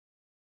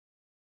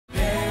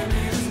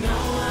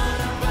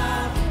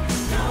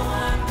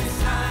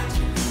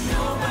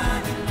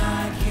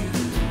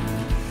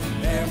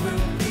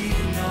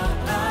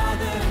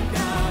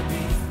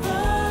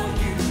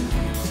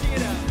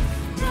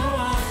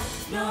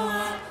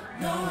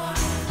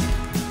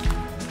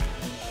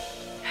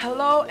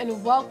Hello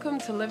and welcome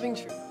to Living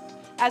Truth.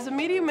 As a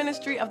media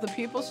ministry of the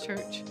People's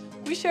Church,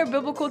 we share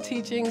biblical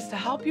teachings to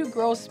help you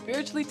grow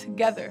spiritually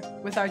together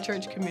with our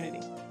church community.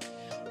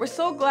 We're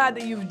so glad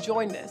that you've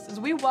joined us as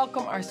we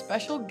welcome our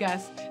special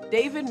guest,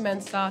 David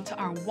Mensah, to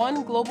our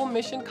One Global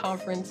Mission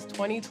Conference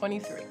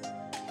 2023.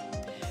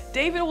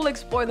 David will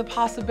explore the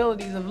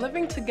possibilities of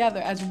living together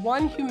as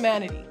one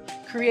humanity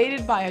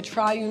created by a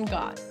triune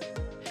God.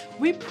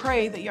 We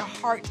pray that your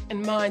heart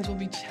and minds will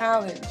be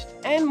challenged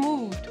and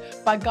moved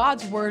by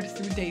God's word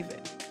through David.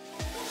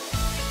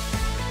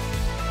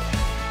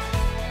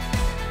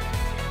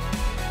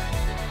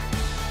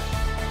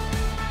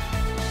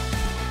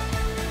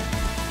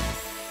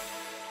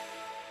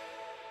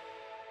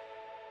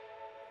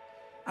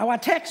 Our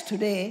text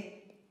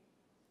today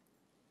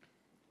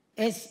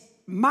is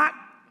Mark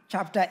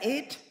chapter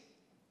 8,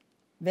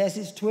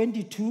 verses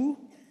 22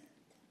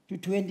 to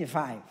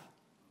 25.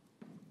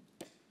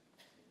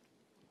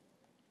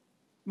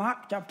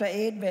 Mark chapter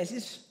 8,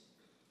 verses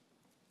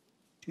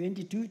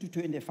 22 to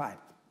 25.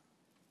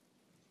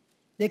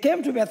 They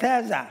came to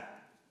Bethesda,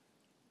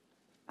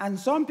 and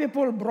some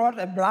people brought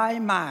a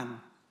blind man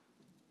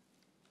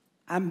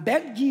and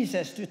begged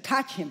Jesus to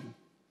touch him.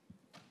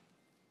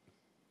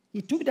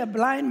 He took the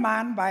blind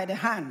man by the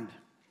hand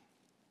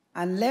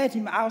and led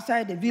him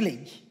outside the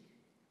village.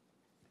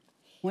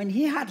 When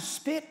he had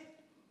spit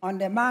on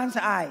the man's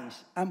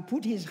eyes and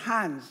put his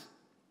hands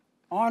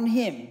on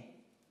him,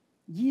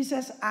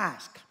 Jesus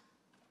asked,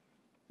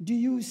 "Do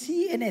you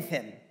see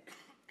anything?"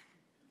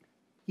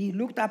 He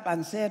looked up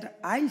and said,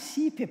 "I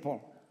see people.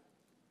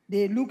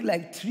 They look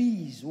like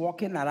trees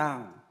walking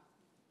around."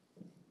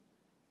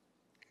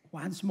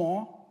 Once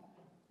more,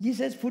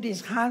 Jesus put his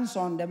hands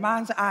on the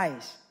man's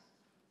eyes.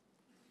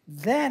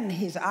 Then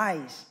his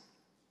eyes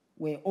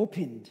were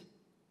opened,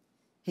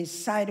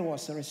 his sight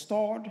was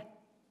restored,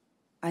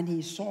 and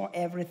he saw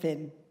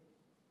everything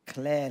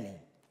clearly.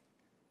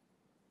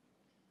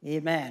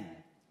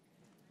 Amen.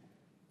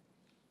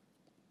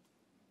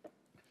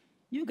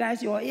 You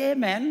guys, your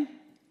amen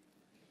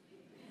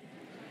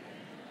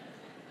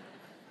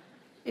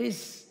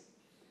is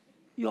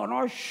you're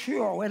not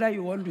sure whether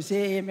you want to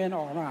say amen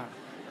or not.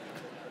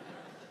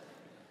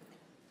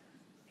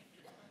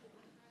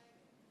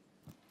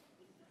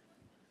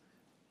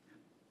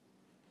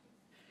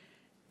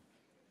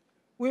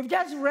 We've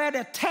just read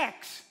a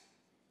text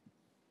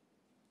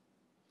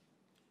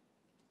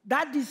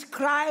that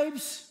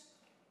describes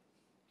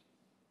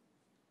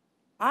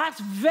us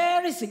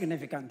very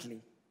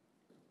significantly.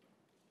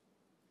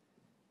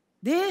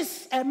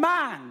 This a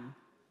man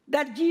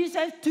that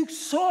Jesus took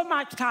so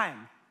much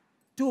time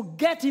to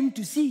get him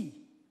to see.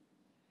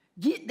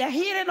 The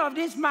hearing of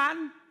this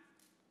man,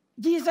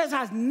 Jesus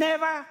has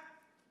never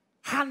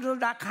handled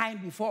that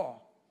kind before.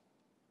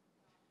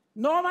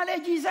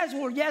 Normally, Jesus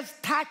will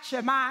just touch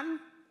a man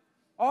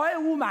or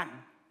a woman,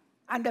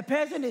 and the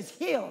person is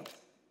healed.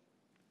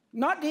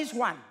 Not this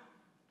one.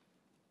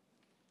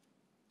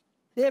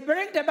 They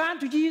bring the man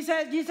to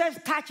Jesus. Jesus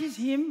touches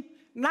him.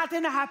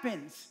 Nothing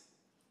happens.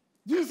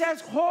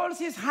 Jesus holds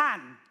his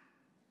hand.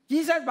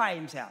 Jesus by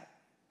himself.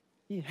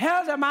 He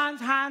held the man's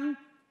hand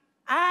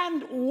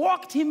and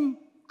walked him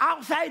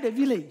outside the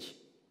village.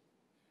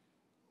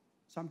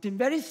 Something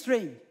very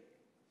strange.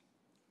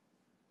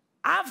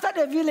 After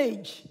the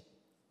village,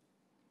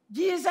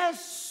 Jesus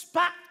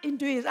spat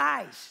into his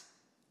eyes.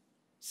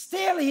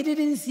 Still, he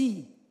didn't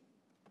see.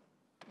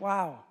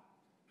 Wow.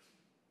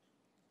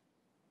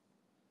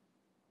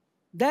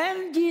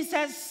 Then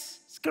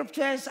Jesus,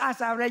 scriptures,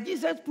 as I read,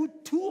 Jesus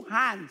put two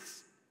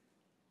hands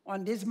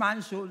on this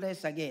man's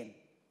shoulders again.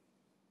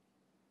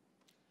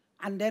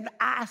 And then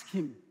asked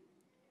him,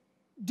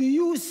 "Do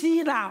you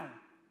see now?"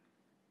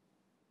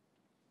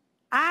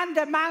 And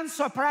the man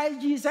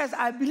surprised Jesus,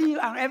 I believe,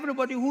 and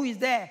everybody who is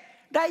there,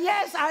 that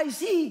yes, I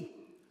see.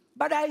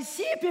 But I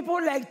see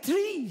people like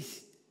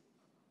trees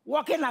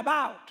walking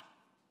about.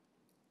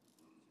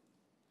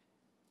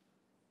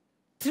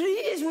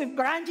 Trees with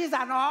branches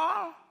and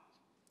all.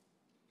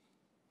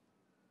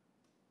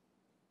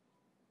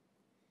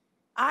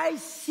 I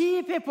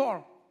see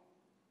people,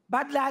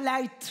 but they're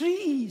like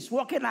trees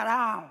walking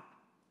around.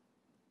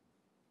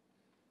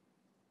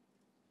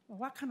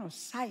 What kind of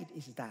sight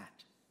is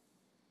that?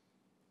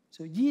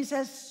 So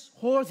Jesus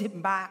holds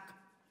him back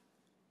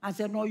and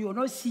said, "No, you're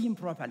not seeing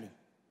properly."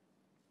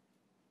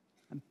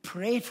 And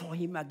prayed for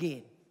him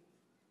again.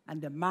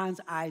 And the man's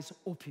eyes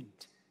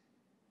opened.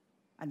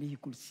 And he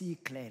could see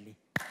clearly.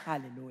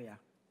 Hallelujah.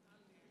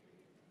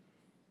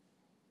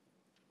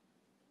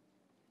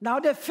 Now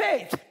the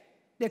faith,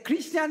 the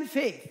Christian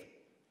faith,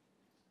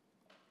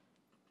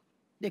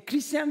 there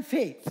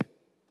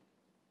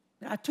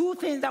are two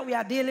things that we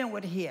are dealing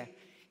with here.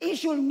 It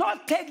should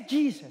not take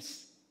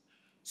Jesus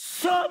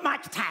so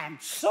much time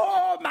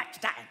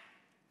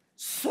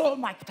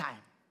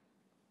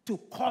to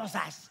cause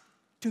us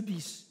to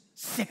be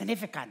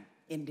significant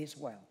in this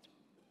world.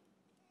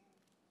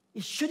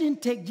 It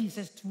shouldn't take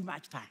Jesus too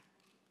much time.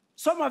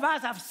 Some of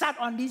us have sat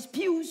on these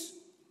pews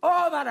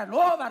over and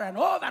over and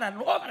over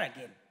and over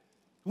again.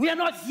 We are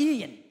not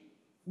seeing.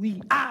 We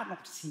are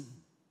not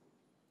seeing.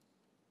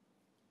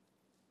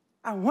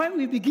 And when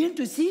we begin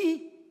to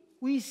see,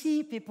 we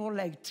see people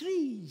like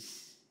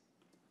trees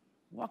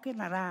walking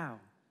around.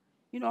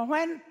 You know,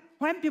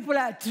 when people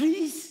are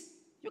trees,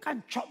 you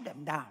can chop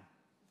them down.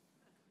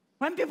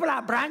 When people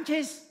are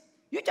branches,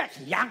 you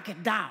just yank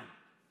it down.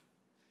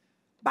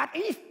 But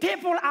if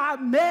people are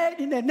made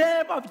in the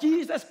name of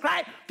Jesus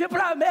Christ, people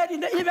are made in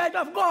the image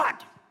of God.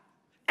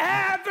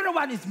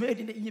 Everyone is made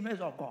in the image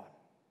of God.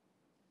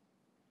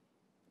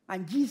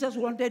 And Jesus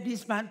wanted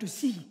this man to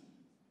see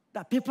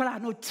that people are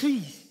not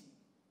trees.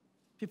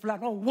 People are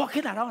not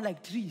walking around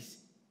like trees.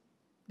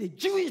 The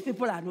Jewish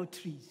people are not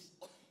trees.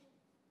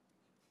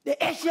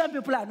 The Asian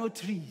people are not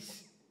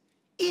trees.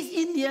 East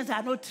Indians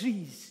are not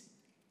trees.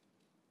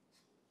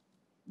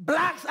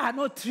 Blacks are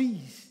not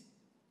trees.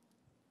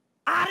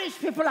 Irish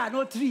people are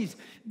not trees.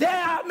 They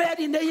are made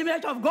in the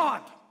image of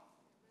God.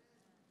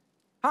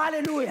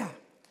 Hallelujah.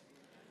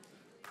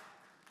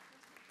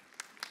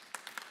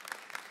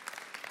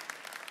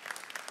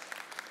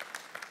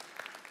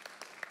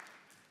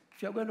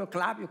 If you're going to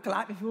clap, you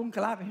clap. If you won't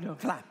clap, you don't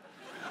clap.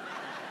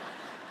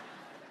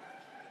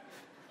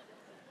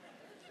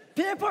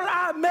 People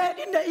are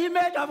made in the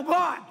image of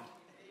God.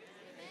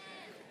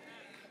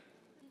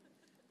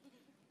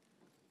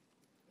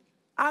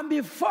 And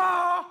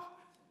before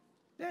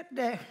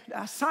the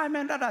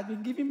assignment that has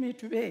been given me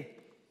today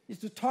is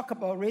to talk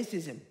about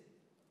racism.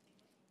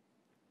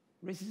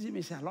 Racism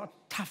is a lot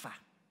tougher.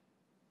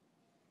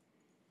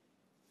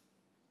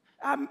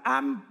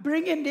 I'm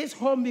bringing this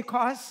home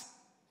because,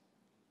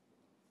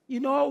 you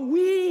know,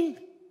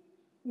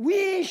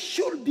 we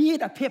should be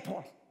the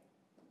people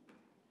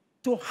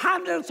to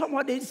handle some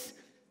of these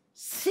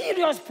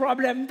serious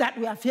problems that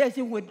we are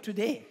facing with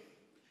today.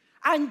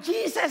 And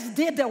Jesus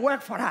did the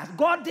work for us.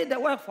 God did the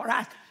work for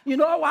us. You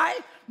know why?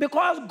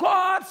 Because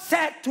God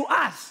said to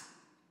us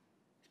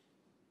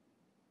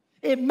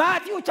in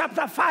Matthew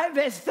chapter 5,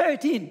 verse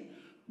 13,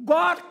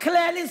 God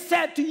clearly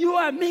said to you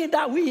and me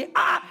that we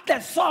are the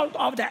salt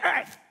of the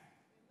earth.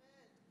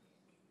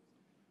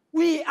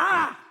 We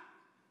are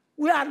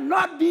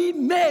not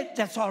being made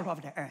the salt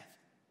of the earth.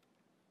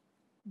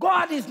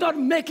 God is not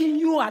making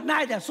you and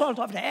I the salt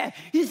of the earth.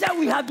 He said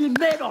we have been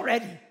made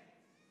already.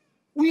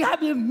 We have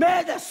been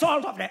made the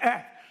salt of the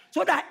earth.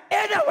 So that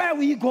anywhere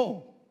we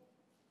go,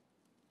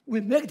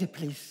 we make the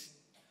place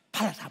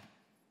palatable.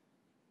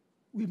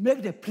 We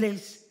make the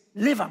place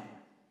livable.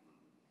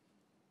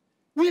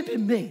 We've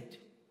been made.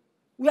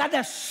 We are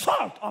the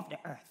salt of the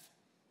earth.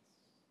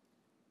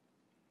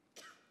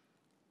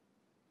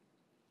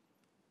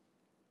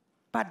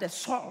 But the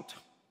salt,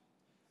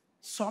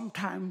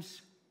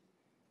 sometimes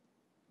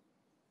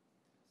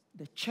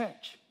the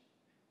church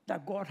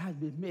that God has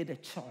been made a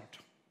salt,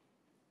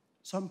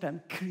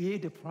 sometimes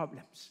create the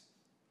problems.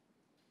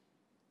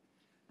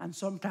 And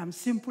sometimes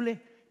simply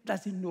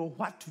doesn't know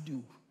what to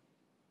do.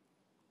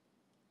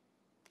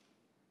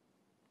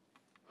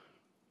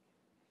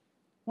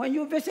 When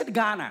you visit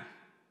Ghana,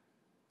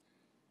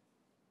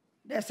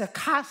 there's a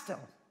castle.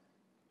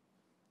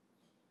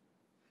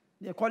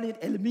 They call it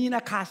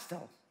Elmina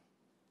Castle.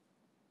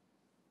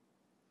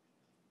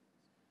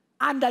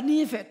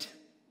 Underneath it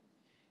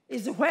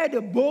is where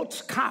the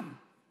boats come.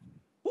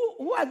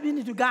 Who has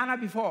been to Ghana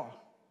before?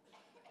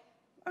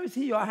 Let me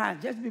see your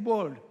hand. Just be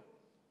bold.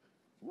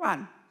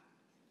 1,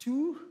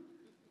 2,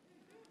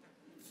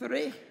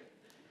 3.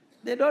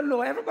 They don't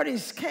know. Everybody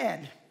is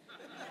scared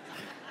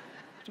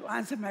to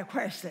answer my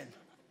question.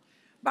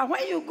 But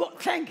when you go,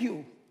 thank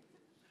you.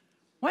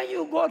 When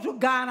you go to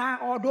Ghana,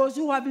 or those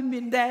who haven't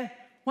been there,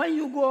 when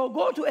you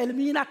go to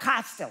Elmina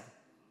Castle.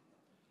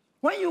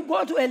 When you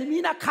go to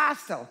Elmina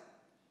Castle,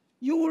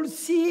 you will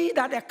see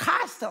that the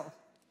castle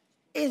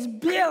is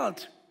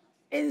built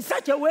in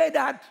such a way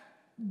that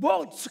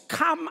boats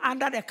come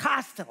under the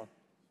castle.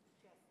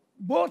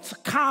 Boats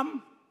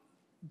come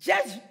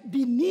just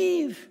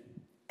beneath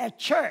a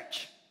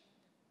church.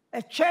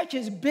 A church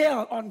is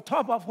built on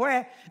top of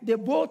where the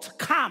boats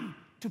come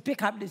to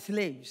pick up the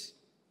slaves.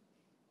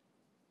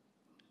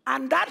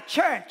 And that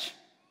church,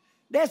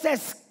 there's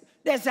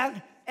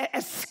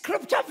a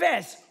scripture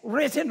verse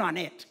written on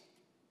it.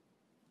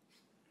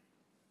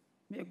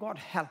 May God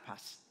help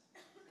us.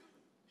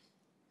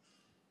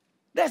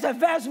 There's a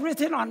verse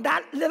written on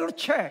that little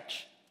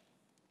church.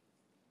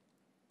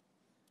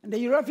 And the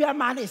European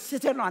man is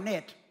sitting on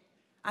it.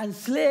 And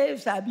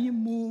slaves are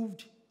being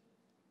moved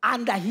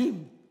under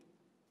him.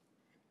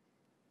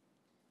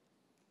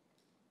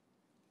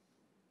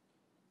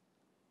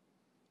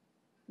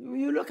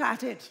 You look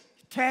at it,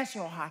 it tears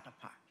your heart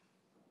apart.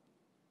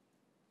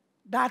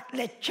 That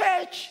the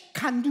church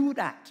can do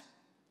that.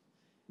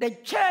 The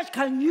church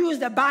can use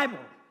the Bible,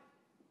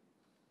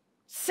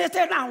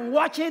 sitting and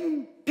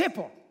watching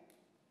people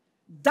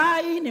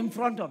dying in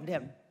front of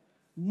them,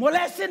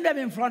 molesting them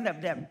in front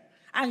of them,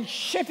 and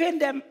shipping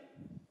them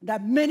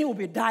that many will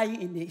be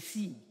dying in the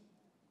sea.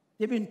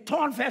 They've been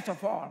torn, first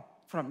of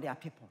all, from their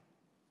people.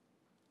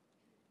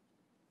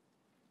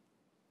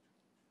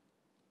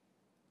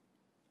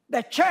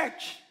 The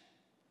church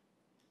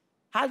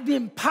has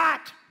been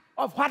part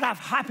of what has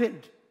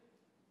happened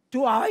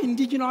to our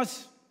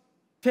indigenous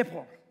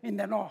people in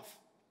the north.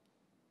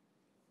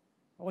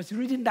 I was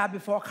reading that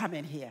before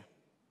coming here.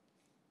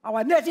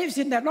 Our natives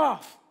in the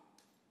north,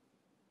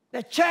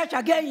 the church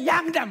again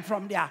yanked them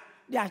from their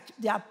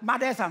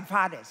mothers and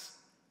fathers,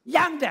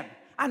 yanked them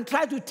and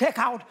tried to take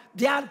out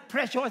their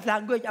precious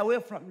language away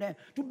from them,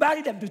 to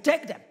bury them, to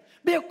take them,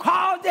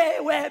 because they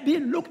were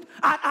being looked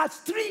at as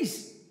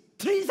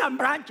trees and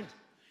branches.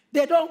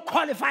 They don't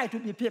qualify to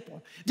be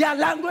people. Their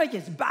language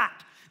is bad.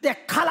 The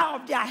color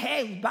of their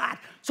hair is bad.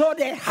 So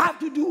they have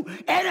to do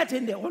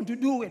anything they want to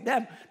do with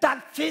them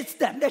that fits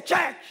them, the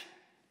church.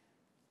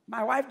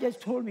 My wife just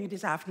told me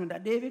this afternoon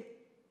that, David,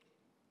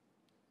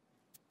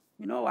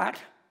 you know what?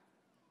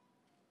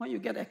 When you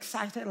get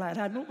excited like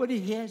that, nobody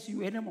hears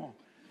you anymore.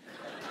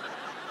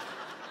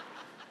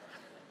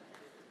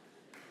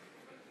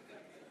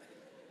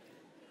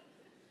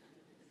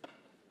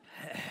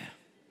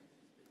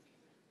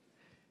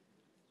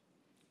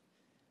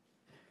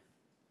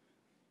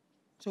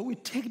 So we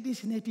take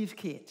these native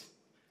kids,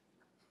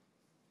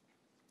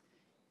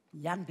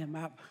 yank them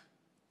up,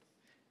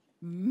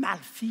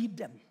 malfeed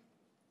them,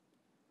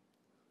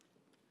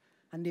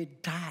 and they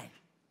die,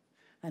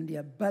 and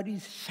their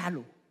bodies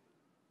shallow,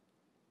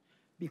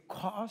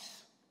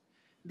 because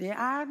they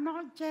are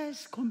not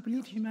just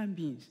complete human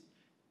beings,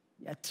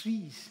 they are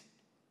trees.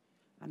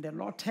 And the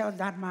Lord tells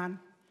that man,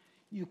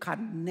 you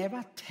can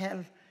never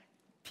tell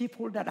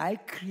people that I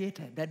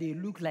created that they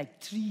look like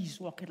trees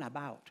walking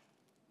about.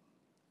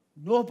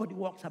 Nobody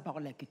walks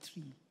about like a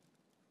tree.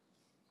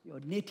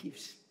 Your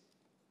natives,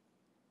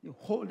 they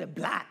hold the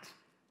blood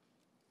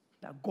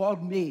that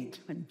God made,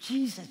 and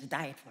Jesus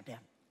died for them.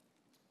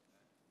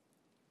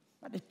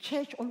 But the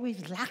church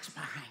always lags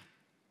behind.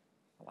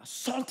 Our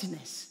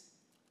saltiness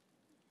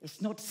is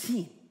not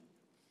seen.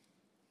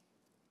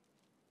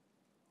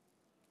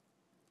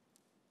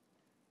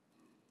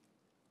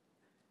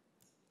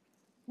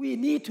 We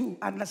need to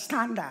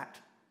understand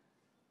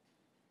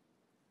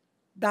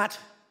that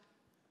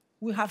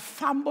we have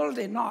fumbled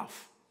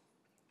enough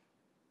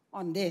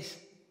on this.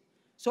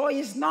 So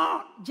it's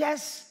not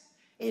just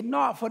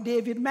enough for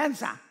David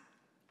Mensah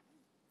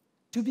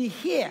to be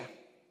here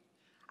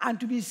and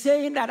to be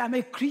saying that I'm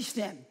a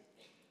Christian,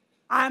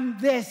 I'm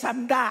this,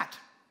 I'm that.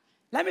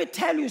 Let me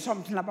tell you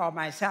something about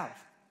myself.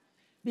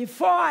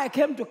 Before I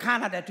came to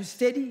Canada to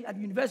study at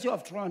the University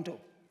of Toronto,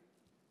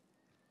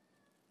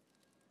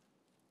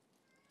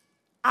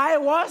 I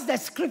was the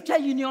Scripture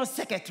Union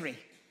Secretary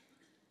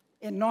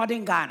in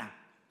Northern Ghana.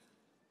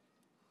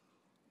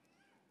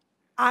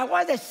 I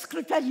was the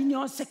Scripture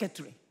Union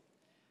Secretary.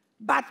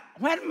 But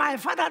when my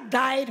father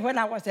died when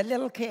I was a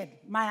little kid,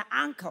 my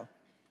uncle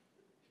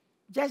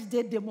just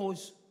did the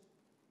most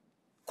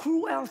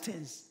cruel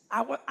things.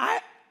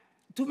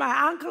 To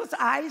my uncle's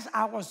eyes,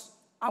 I was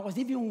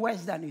even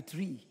worse than a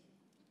tree.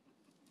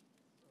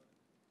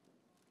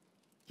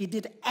 He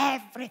did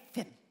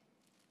everything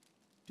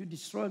to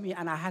destroy me,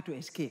 and I had to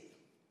escape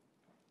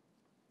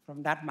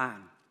from that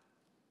man.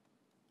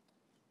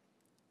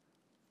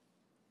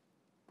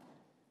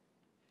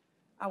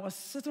 I was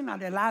sitting at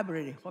the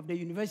library of the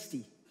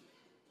university.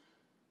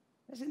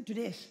 Listen to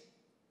this.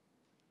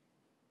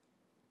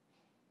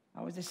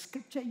 I was the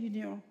Scripture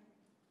Union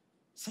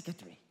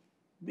Secretary.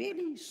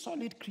 Really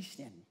solid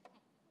Christian,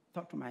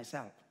 thought to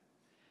myself.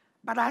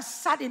 But I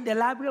sat in the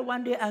library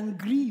one day and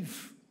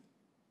grief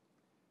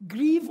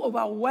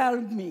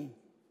overwhelmed me.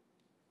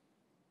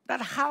 That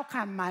how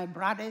can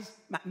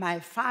my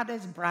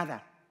father's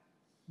brother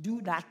do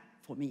that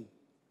for me?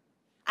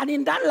 And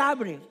in that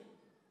library,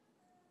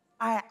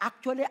 I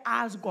actually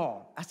asked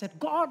God, I said,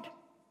 God,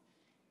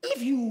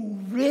 if you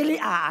really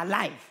are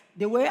alive,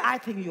 the way I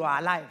think you are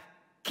alive,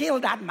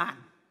 kill that man.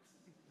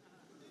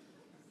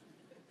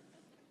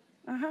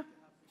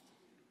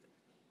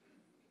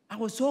 I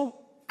was so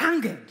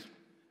angered,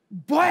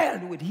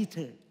 boiled with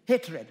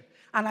hatred.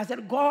 And I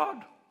said,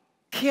 God,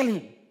 kill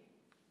him.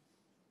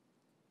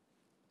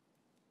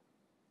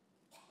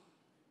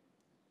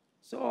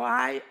 So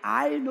I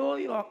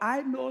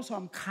know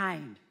some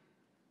kind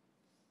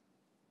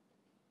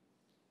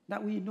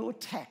that we know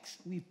text,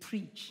 we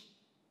preach,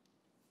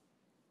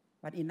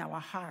 but in our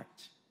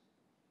heart,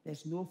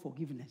 there's no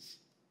forgiveness.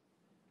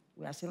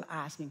 We are still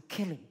asking,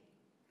 kill him.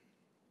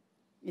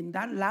 In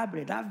that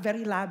library, that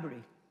very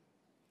library,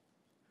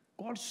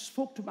 God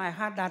spoke to my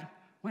heart that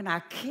when I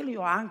kill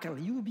your uncle,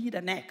 you be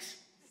the next.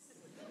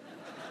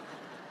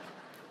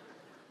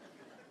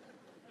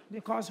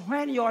 Because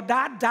when your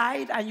dad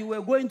died and you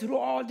were going through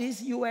all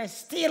this, you were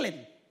stealing.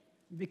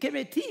 You became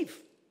a thief.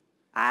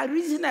 I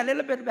reasoned a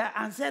little bit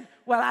and said,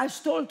 well, I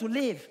stole to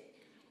live.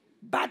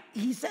 But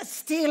he said,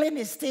 stealing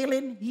is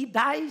stealing. He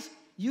dies,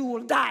 you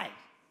will die.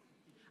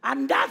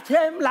 And that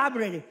same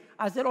library,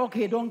 I said,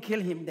 okay, don't kill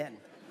him then.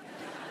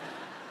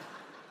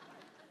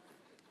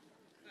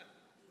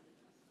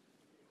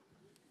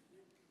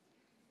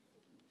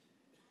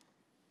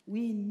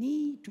 We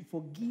need to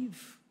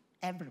forgive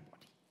everybody.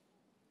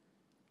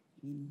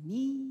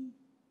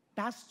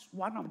 That's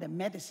one of the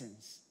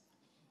medicines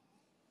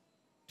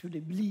to the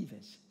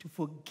believers, to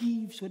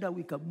forgive so that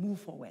we can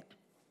move forward.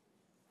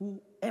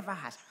 Whoever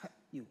has hurt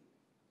you,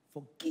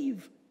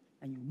 forgive,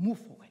 and you move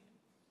forward.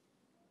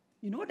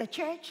 You know the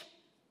church?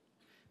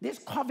 This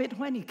COVID,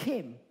 when it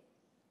came,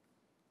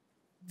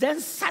 then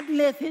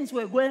suddenly things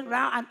were going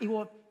around and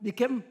it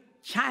became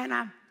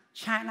China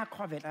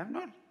COVID. I'm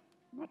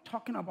not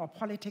talking about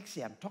politics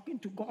here. I'm talking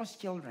to God's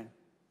children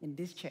in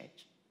this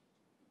church.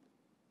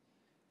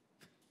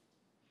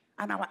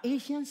 And our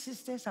Asian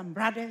sisters and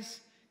brothers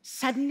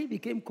suddenly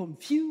became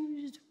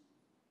confused,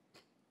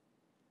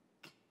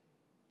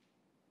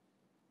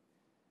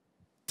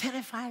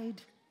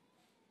 terrified,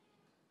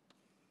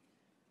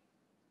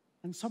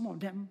 and some of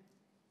them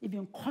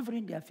even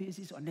covering their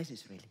faces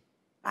unnecessarily.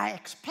 I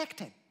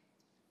expected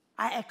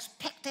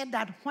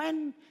that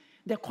when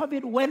the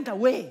COVID went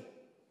away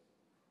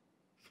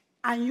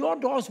and your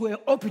doors were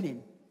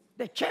opening,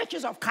 the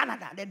churches of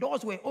Canada, the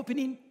doors were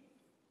opening,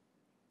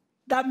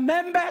 the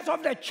members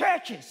of the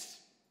churches,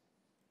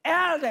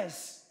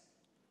 elders,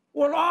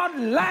 will all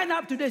line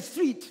up to the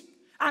street,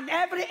 and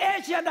every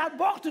Asian that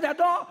walked to the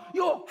door,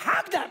 you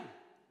hug them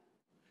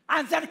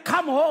and said,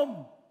 come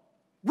home.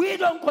 We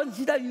don't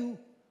consider you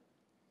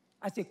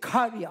as a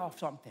carrier of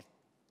something.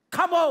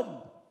 Come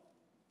home.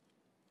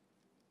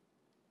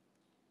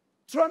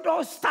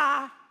 Toronto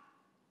Star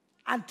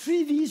and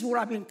 3Vs would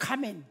have been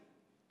coming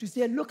to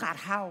say, look at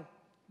how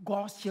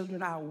God's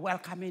children are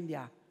welcoming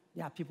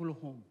their people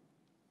home.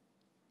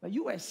 But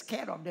you were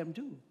scared of them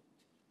too.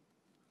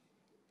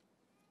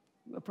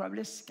 You were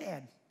probably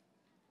scared.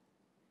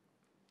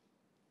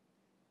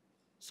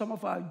 Some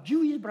of our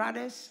Jewish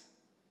brothers,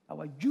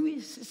 our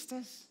Jewish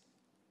sisters,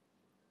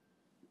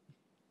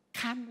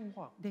 can't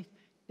walk.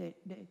 The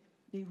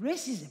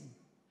racism,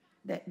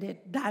 the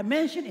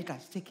dimension it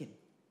has taken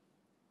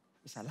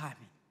is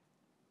alarming.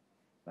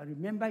 But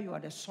remember, you are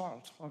the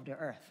salt of the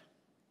earth.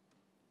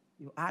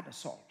 You are the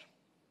salt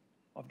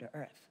of the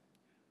earth.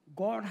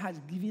 God has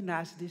given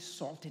us this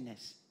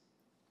saltiness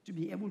to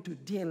be able to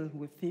deal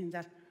with things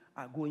that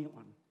are going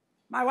on.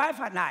 My wife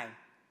and I,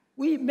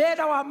 we made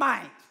our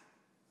mind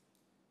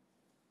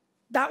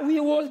that we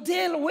will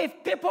deal with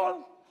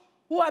people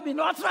who have been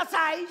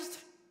ostracized.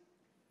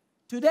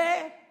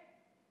 Today,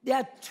 there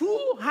are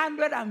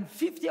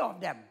 250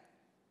 of them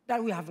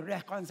that we have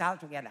reconciled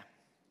together,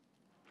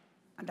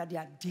 and that they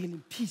are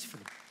dealing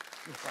peacefully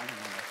with one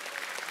another.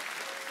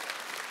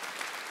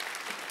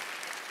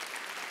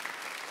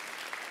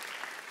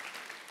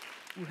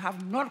 We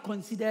have not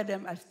considered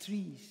them as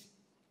trees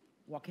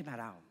walking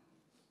around.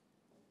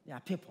 They are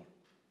people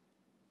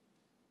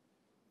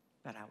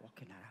that are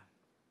walking around.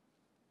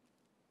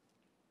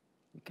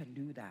 We can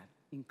do that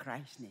in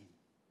Christ's name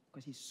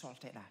because He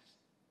salted us.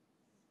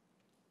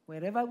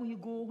 Wherever we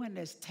go, when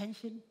there's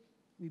tension,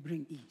 we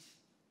bring ease.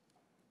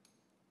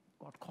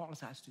 God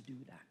calls us to do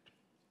that.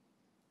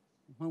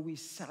 When we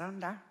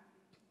surrender,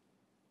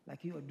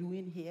 like you are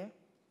doing here,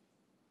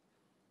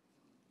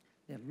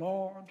 the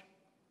Lord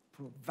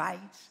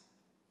provides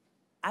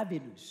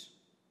avenues.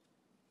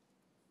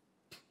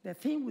 The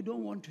thing we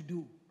don't want to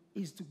do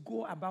is to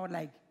go about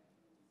like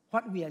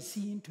what we are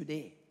seeing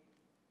today.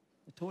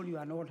 I told you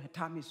I know the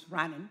time is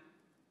running.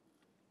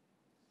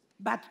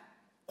 But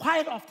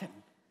quite often,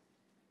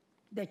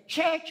 the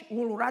church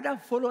will rather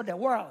follow the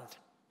world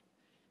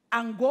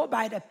and go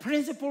by the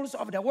principles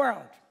of the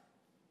world.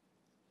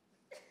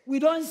 We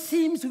don't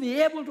seem to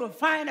be able to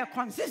find a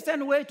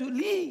consistent way to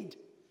lead,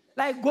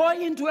 like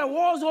going into a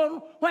war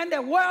zone when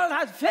the world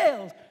has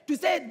failed, to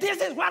say this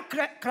is what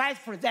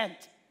Christ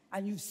presents.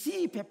 And you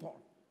see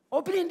people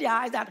opening their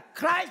eyes that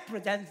Christ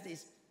presents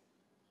this.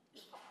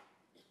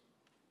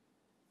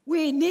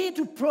 We need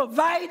to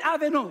provide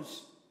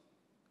avenues.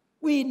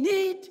 We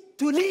need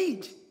to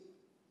lead.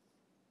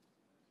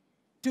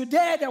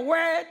 Today, the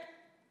word,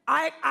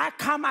 I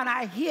come and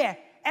I hear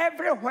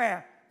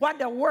everywhere what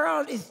the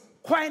world is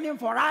coining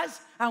for us,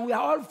 and we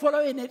are all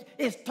following it,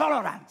 is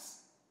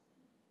tolerance.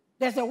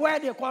 There's a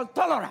word they call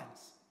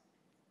tolerance.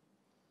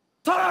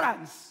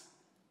 Tolerance.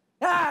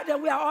 Yeah,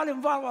 then we are all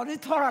involved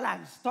with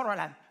tolerance.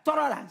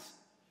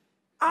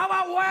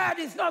 Our word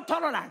is not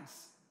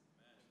tolerance.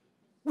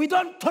 We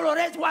don't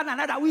tolerate one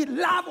another. We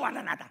love one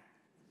another.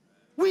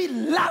 We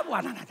love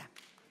one another.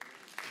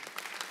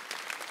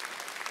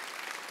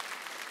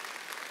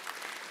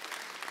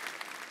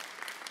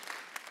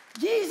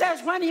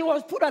 Jesus, when He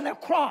was put on the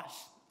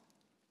cross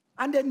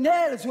and the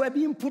nails were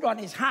being put on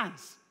His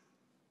hands,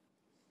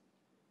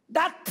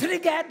 that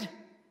triggered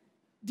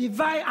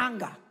divine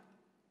anger.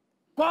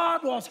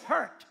 God was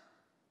hurt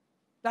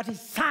that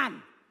His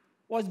Son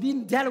was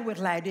being dealt with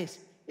like this.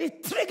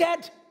 It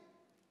triggered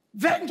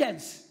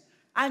vengeance.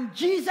 And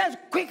Jesus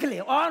quickly,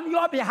 on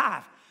your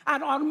behalf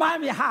and on my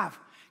behalf,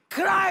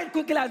 cried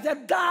quickly and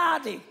said,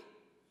 Daddy,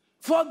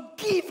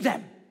 forgive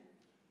them.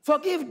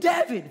 Forgive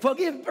David.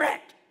 Forgive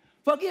Brett.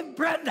 Forgive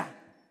Brenda.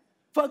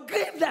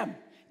 Forgive them.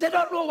 They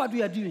don't know what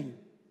we are doing.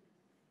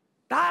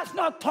 That's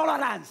not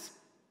tolerance.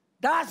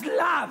 That's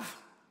love.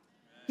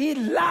 He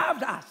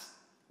loved us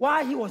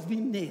while He was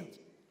being nailed.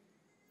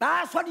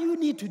 That's what you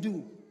need to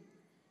do.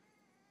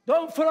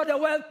 Don't follow the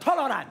word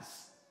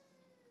tolerance.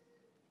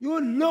 You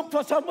look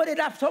for somebody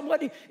that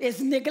somebody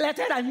is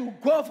neglected and you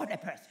go for the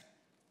person.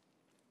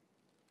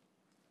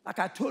 Like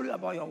I told you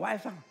about your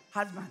wives and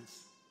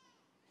husbands.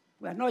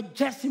 We are not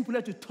just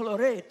simply to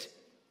tolerate.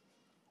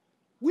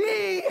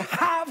 We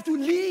have to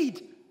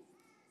lead.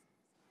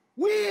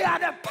 We are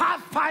the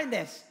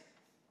pathfinders.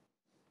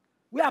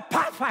 We are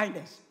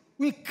pathfinders.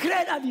 We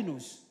create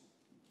avenues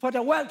for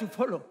the world to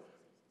follow.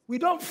 We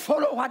don't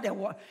follow what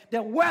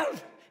the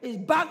world is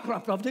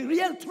bankrupt of, the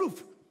real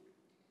truth.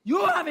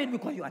 You have it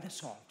because you are the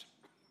salt.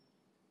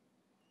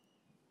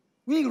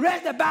 We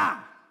raise the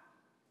bar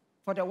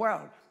for the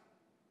world.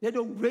 They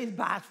don't raise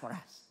bars for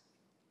us.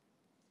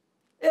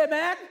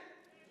 Amen?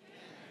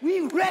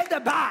 We raise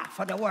the bar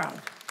for the world.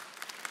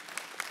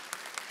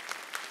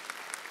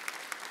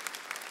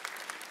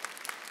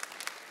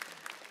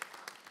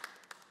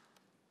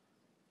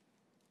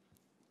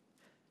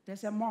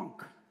 There's a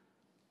monk,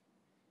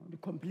 to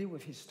complete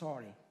with his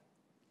story.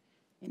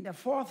 In the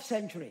 4th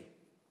century,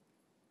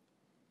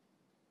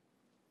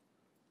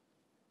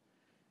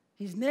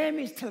 his name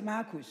is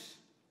Telemachus.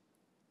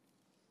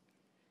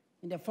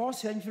 In the 4th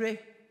century,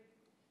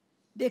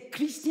 the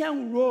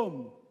Christian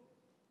Rome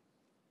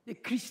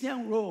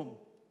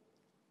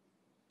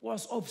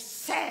was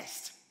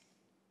obsessed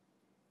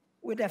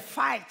with the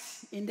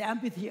fights in the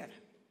amphitheater,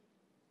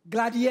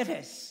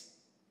 gladiators.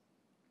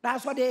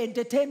 That's what they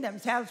entertain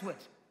themselves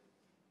with.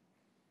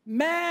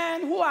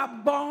 Men who are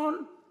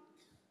born,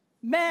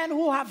 men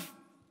who have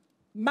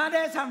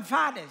mothers and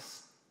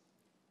fathers.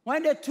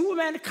 When the two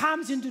men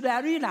comes into the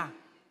arena,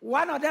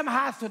 one of them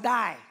has to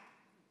die.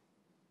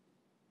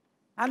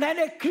 And then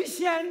the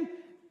Christian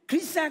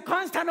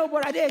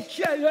Constantinople, they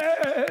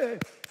cheer.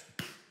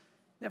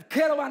 They've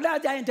killed one,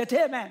 that's their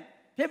entertainment.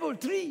 People,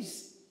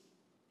 trees.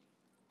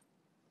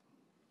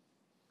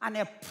 And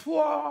a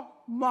poor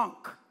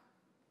monk,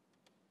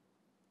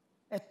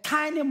 a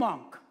tiny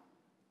monk,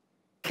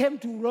 came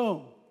to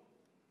Rome.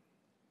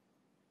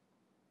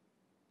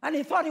 And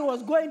he thought he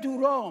was going to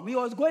Rome. He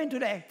was going to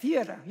the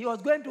theater. He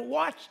was going to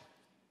watch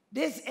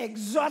these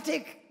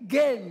exotic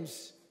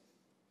games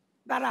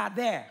that are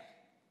there.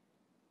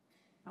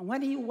 And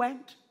when he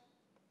went,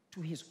 to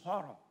his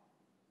horror,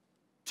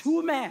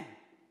 2 men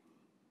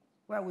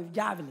were with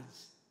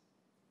javelins,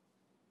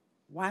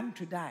 one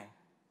to die.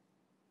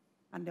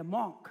 And the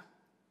monk,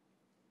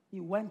 he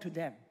went to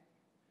them,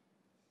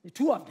 the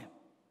 2 of them,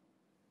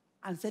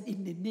 and said,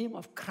 in the name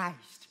of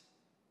Christ,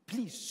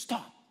 please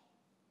stop.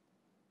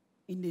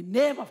 In the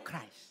name of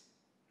Christ,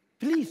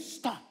 please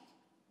stop.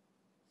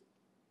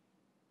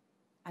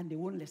 And they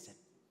won't listen.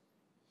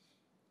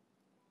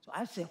 So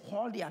as the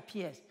horde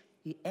appears,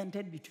 he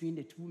entered between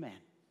the 2 men,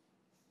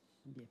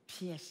 and they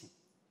pierced him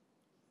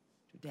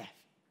to death.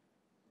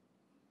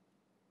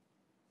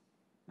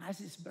 As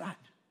his blood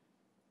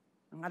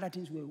and other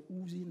things were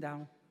oozing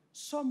down,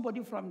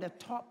 somebody from the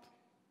top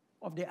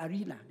of the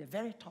arena, the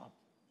very top,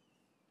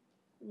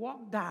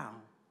 walked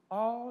down,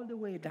 all the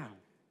way down,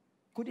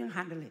 couldn't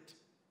handle it,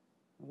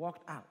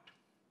 walked out.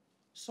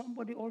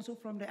 Somebody also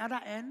from the other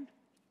end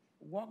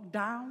walked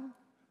down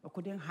or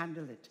couldn't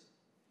handle it.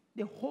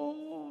 The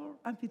whole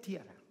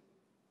amphitheater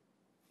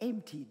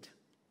emptied.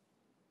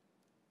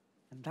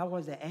 And that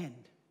was the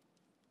end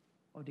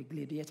of the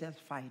gladiators'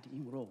 fight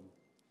in Rome.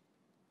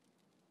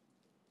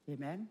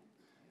 Amen?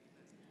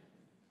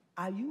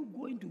 Are you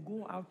going to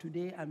go out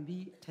today and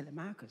be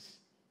Telemachus?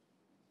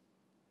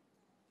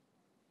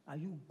 Are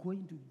you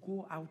going to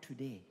go out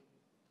today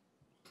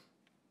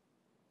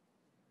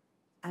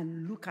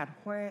and look at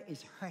where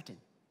it's hurting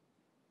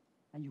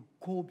and you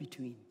go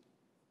between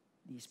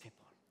these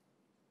people?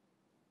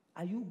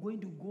 Are you going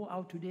to go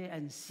out today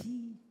and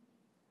see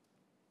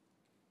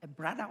a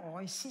brother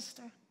or a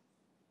sister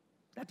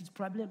that is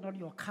probably not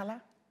your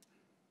color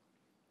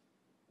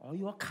or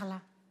your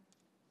color,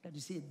 that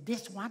you say,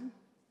 this one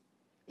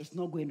is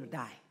not going to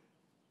die.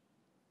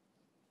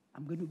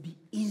 I'm going to be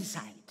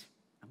inside.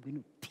 I'm going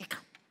to pick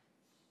up.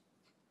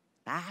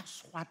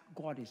 That's what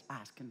God is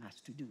asking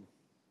us to do.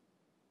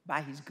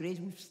 By His grace,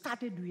 we've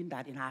started doing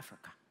that in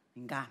Africa,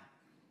 in Ghana.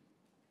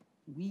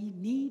 We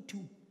need to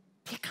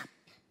pick up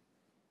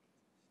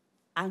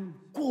and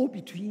go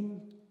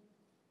between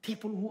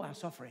people who are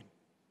suffering.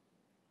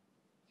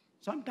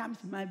 Sometimes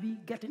it might be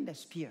getting the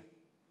spear,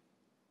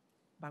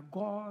 but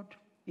God,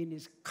 in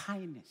His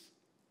kindness,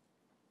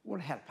 will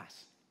help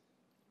us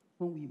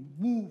when we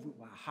move with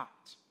our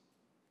hearts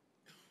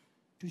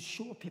to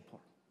show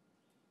people.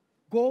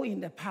 Go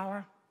in the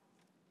power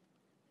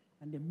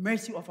and the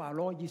mercy of our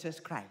Lord Jesus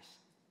Christ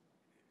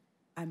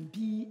and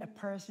be a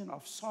person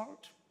of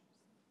salt,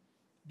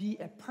 be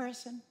a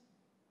person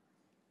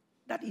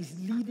that is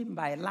leading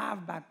by love,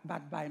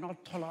 but by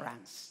not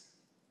tolerance.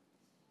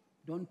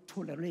 Don't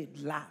tolerate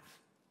love.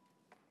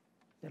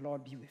 The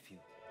Lord be with you.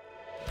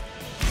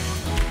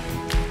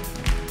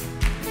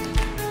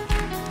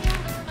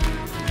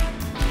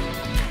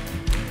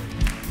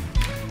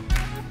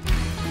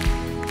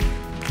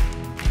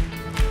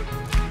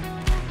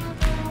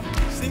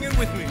 Sing it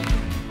with me.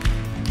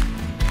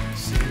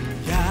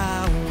 Sing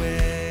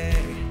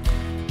Yahweh,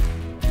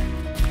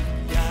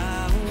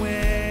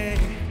 Yahweh.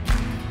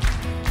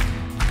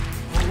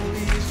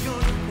 Holy is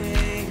your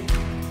name.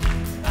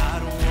 I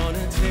don't want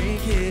to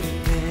take it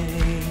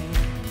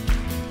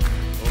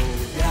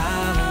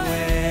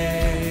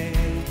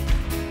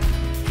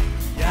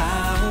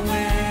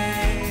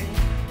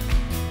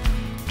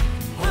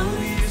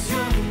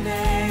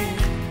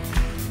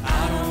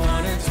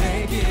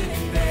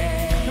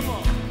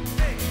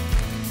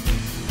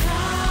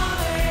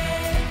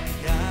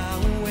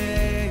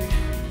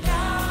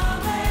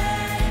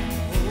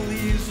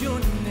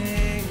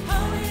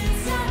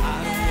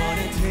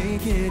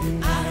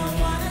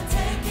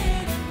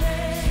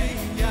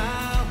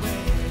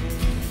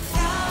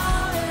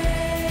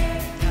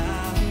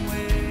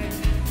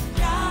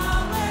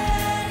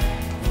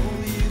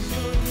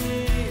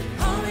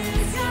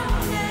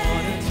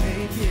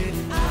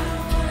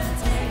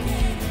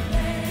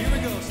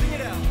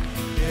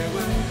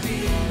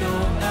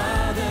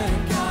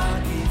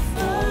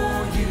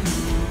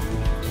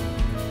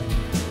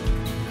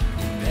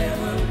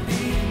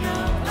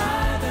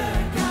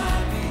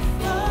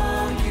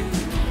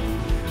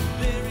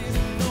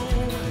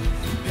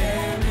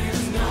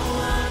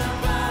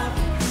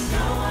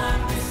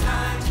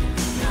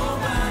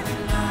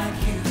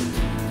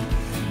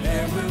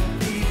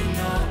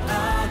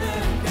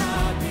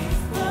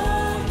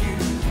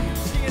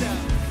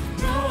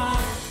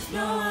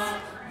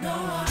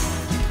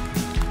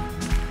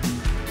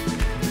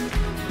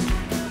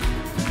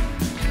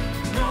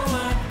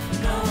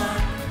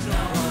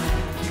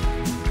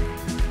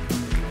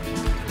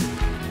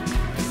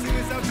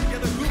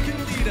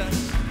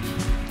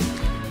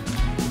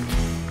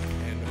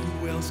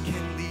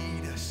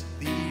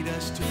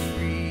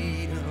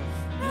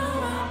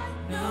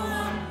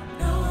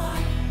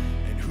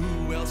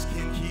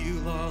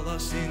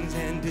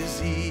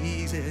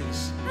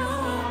Jesus. No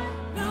one,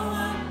 no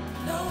one,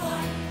 no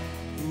one.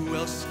 Who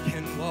else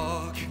can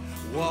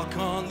walk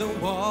on the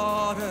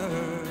water?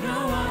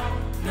 No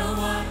one, no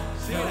one,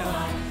 Sing no it out.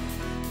 one.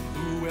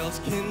 Who else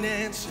can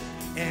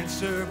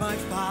answer by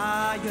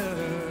fire?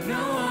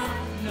 No one,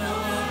 no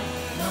one,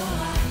 no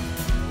one.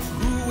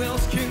 Who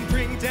else can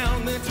bring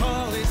down the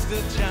tallest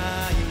of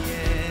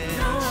giants?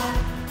 No one,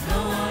 no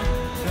one,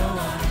 no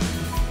one.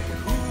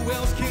 Who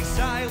else can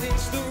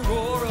silence the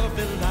roar of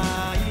the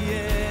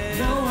lion?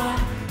 No one,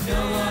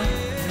 no one,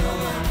 no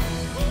one.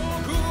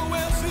 Oh, who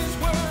else is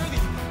worthy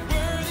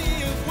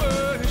of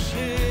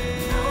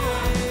worship? No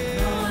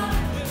one,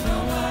 no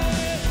one.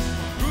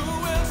 Who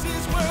else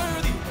is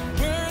worthy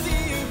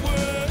of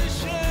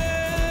worship?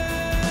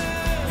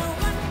 No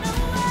one,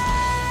 nowhere.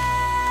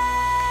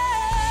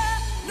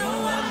 No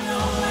one,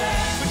 nowhere.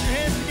 Put your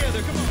hands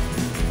together, come on.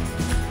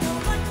 No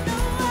one,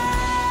 nowhere.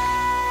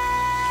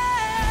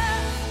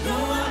 No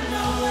one,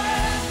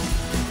 nowhere.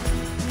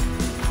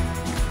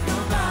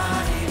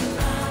 Nobody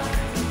like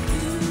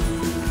you.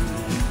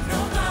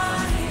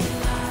 Nobody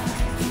like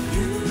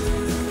you.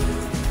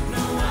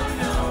 No one,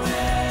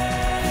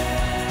 nowhere.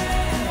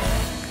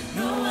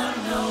 No one,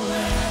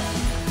 nowhere.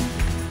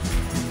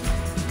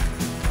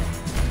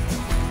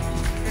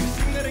 And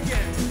sing that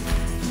again.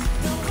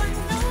 No one,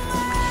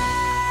 nowhere.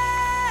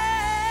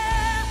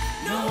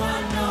 No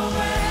one,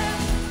 nowhere.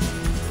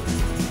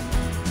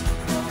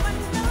 No one,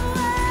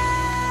 nowhere.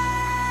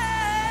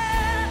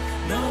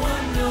 No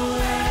one,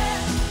 nowhere.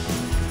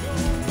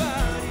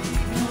 Nobody.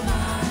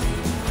 Nobody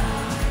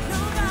like.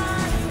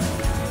 Nobody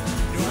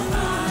like.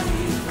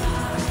 Nobody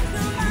like.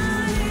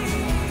 Nobody.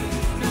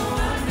 No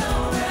one,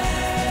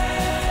 nowhere.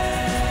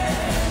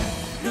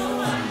 No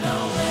one,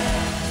 nowhere.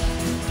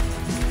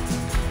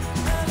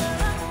 Lover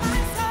of my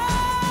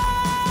soul.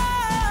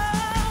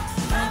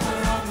 Lover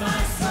of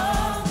my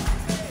soul.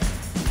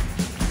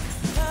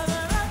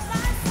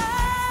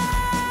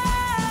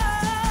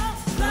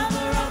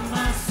 Lover of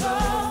my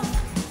soul.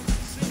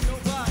 Sing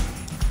nobody.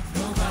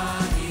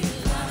 Nobody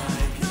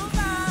like.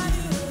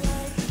 Nobody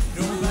like.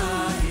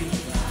 Nobody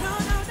like. No,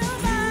 no,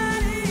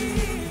 nobody.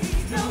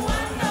 No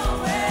one,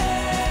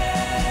 nowhere.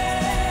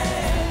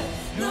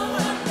 No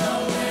one,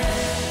 nowhere.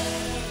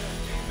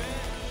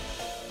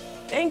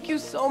 Thank you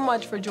so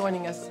much for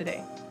joining us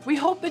today. We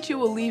hope that you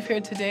will leave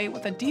here today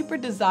with a deeper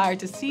desire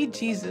to see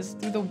Jesus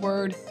through the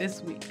Word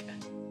this week.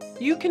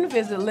 You can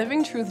visit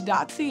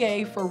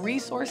livingtruth.ca for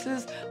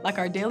resources like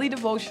our daily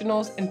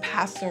devotionals and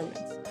past sermons.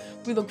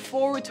 We look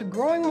forward to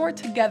growing more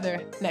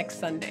together next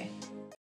Sunday.